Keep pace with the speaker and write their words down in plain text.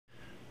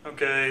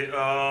Okay,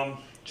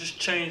 just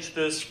change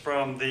this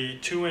from the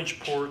 2-inch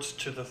ports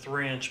to the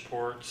 3-inch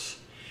ports.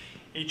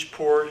 Each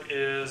port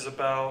is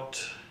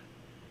about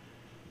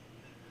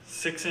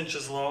 6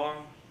 inches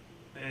long.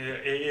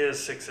 It is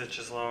 6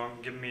 inches long.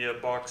 Give me a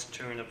box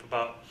tune of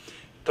about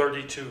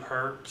 32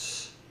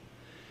 hertz,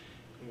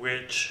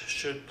 which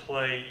should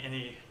play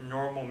any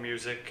normal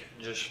music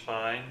just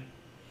fine.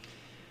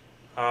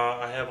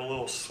 I have a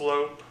little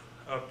slope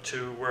up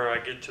to where I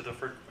get to the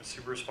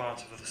frequency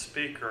response of the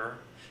speaker,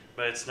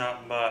 but it's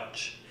not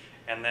much,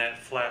 and that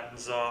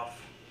flattens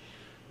off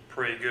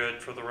pretty good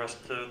for the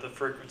rest of the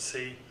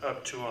frequency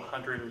up to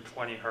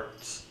 120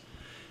 hertz.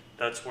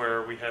 That's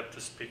where we have the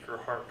speaker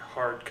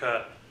hard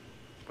cut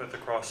with the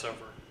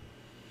crossover.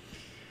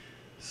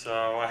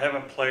 So I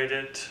haven't played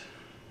it.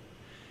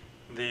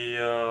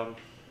 The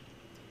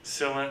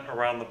sealant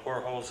around the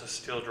portholes is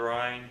still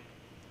drying.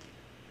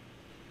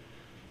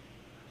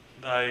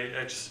 I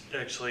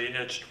actually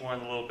etched one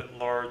a little bit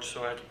large,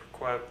 so I had to put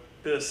quite a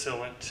bit of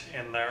sealant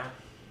in there.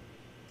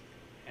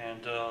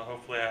 And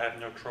hopefully I have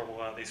no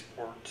trouble out of these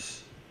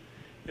ports.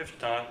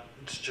 If not,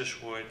 it's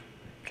just wood.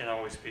 It can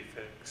always be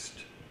fixed.